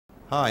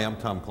Hi, I'm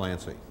Tom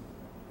Clancy.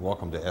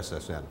 Welcome to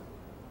SSN.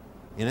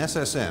 In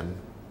SSN,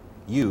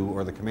 you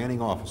are the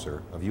commanding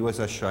officer of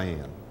USS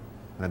Cheyenne,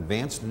 an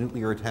advanced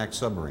nuclear attack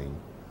submarine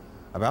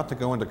about to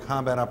go into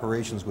combat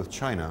operations with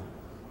China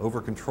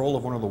over control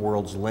of one of the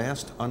world's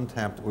last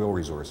untapped oil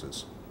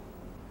resources.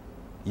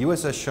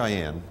 USS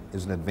Cheyenne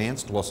is an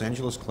advanced Los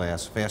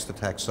Angeles-class fast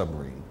attack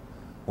submarine,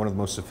 one of the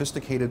most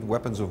sophisticated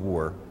weapons of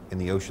war in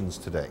the oceans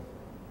today.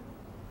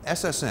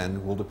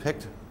 SSN will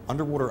depict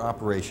underwater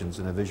operations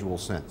in a visual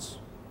sense.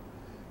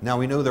 Now,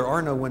 we know there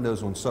are no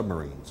windows on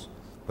submarines,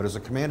 but as a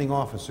commanding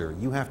officer,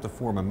 you have to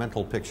form a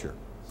mental picture.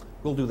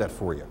 We'll do that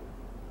for you.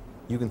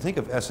 You can think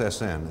of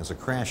SSN as a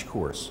crash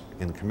course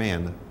in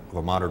command of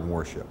a modern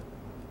warship.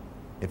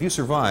 If you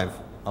survive,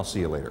 I'll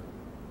see you later.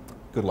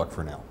 Good luck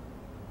for now.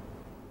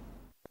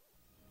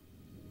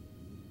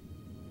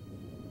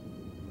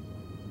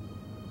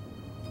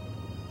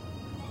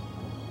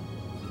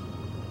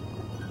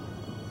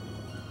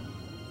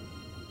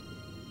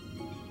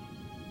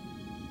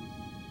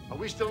 Are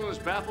we still in his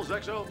baffles,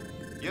 XO?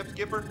 Yep,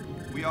 Skipper.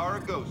 We are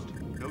a ghost.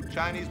 No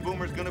Chinese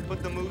boomer's gonna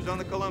put the moves on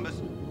the Columbus.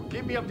 Well,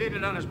 keep me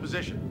updated on his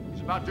position.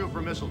 He's about due for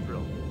a missile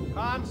drill.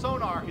 Con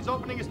sonar. He's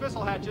opening his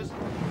missile hatches.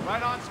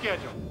 Right on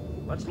schedule.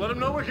 Let's let him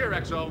know we're here,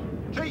 XO.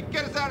 Chief,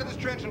 get us out of this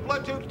trench and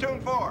blood tubes 2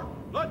 and 4.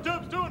 Blood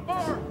tubes 2 and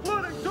 4.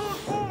 Flooding 2 and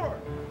 4.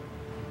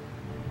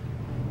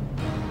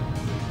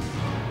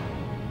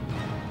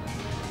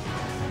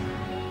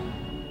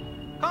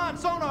 Con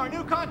sonar.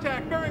 New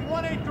contact bearing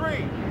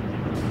 183.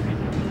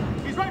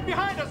 He's right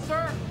behind us,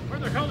 sir. Where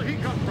the hell did he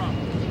come from?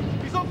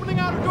 He's opening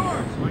outer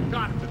doors. My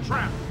God, it's a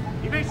trap.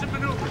 Evasive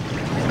maneuver. Come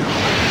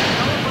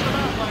up with the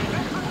bow plane.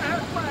 Next on the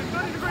head flag.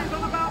 30 degrees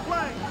on the bow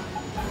plane.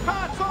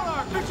 Con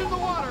sonar. Fish in the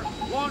water.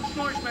 Launch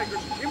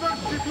noisemakers.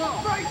 Emergency blow.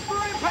 Brace for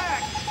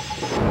impact.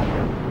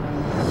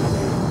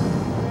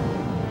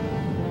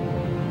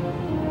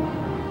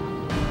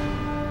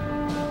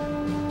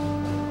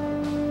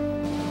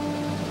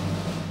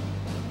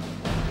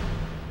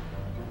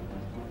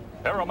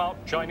 Paramount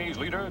Chinese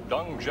leader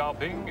Deng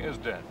Xiaoping is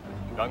dead.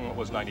 Deng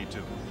was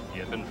 92. He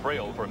had been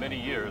frail for many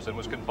years and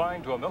was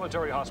confined to a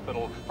military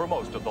hospital for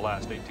most of the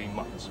last 18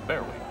 months,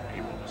 barely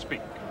able to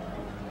speak.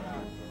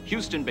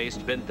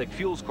 Houston-based Benthic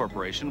Fuels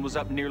Corporation was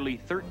up nearly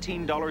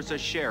 $13 a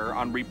share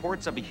on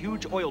reports of a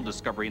huge oil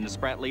discovery in the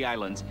Spratly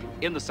Islands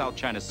in the South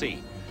China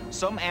Sea.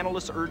 Some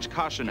analysts urge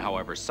caution,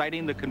 however,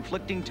 citing the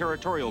conflicting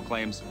territorial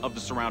claims of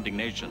the surrounding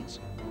nations.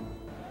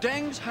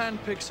 Deng's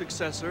hand-picked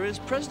successor is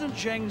President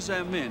Jiang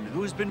Zemin,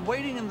 who has been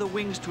waiting in the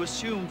wings to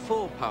assume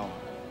full power.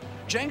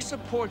 Jiang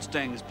supports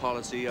Deng's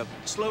policy of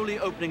slowly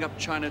opening up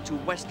China to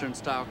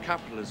Western-style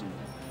capitalism.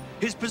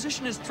 His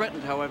position is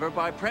threatened, however,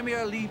 by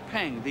Premier Li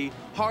Peng, the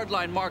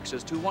hardline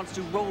Marxist who wants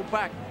to roll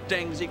back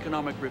Deng's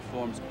economic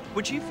reforms,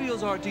 which he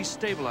feels are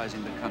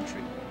destabilizing the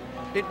country.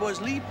 It was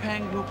Li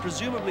Peng who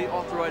presumably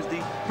authorized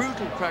the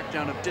brutal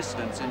crackdown of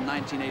dissidents in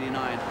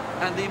 1989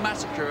 and the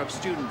massacre of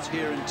students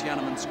here in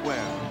Tiananmen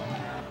Square.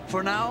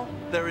 For now,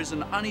 there is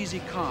an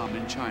uneasy calm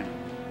in China.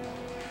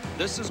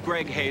 This is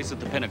Greg Hayes at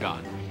the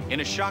Pentagon. In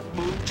a shock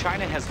move,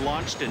 China has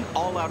launched an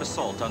all-out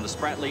assault on the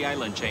Spratly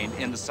Island chain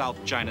in the South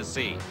China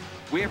Sea.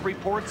 We have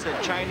reports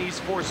that Chinese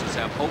forces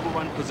have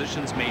overrun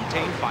positions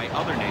maintained by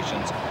other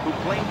nations who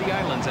claim the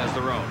islands as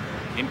their own,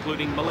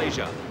 including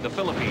Malaysia, the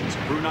Philippines,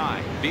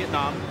 Brunei,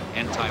 Vietnam,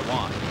 and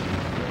Taiwan.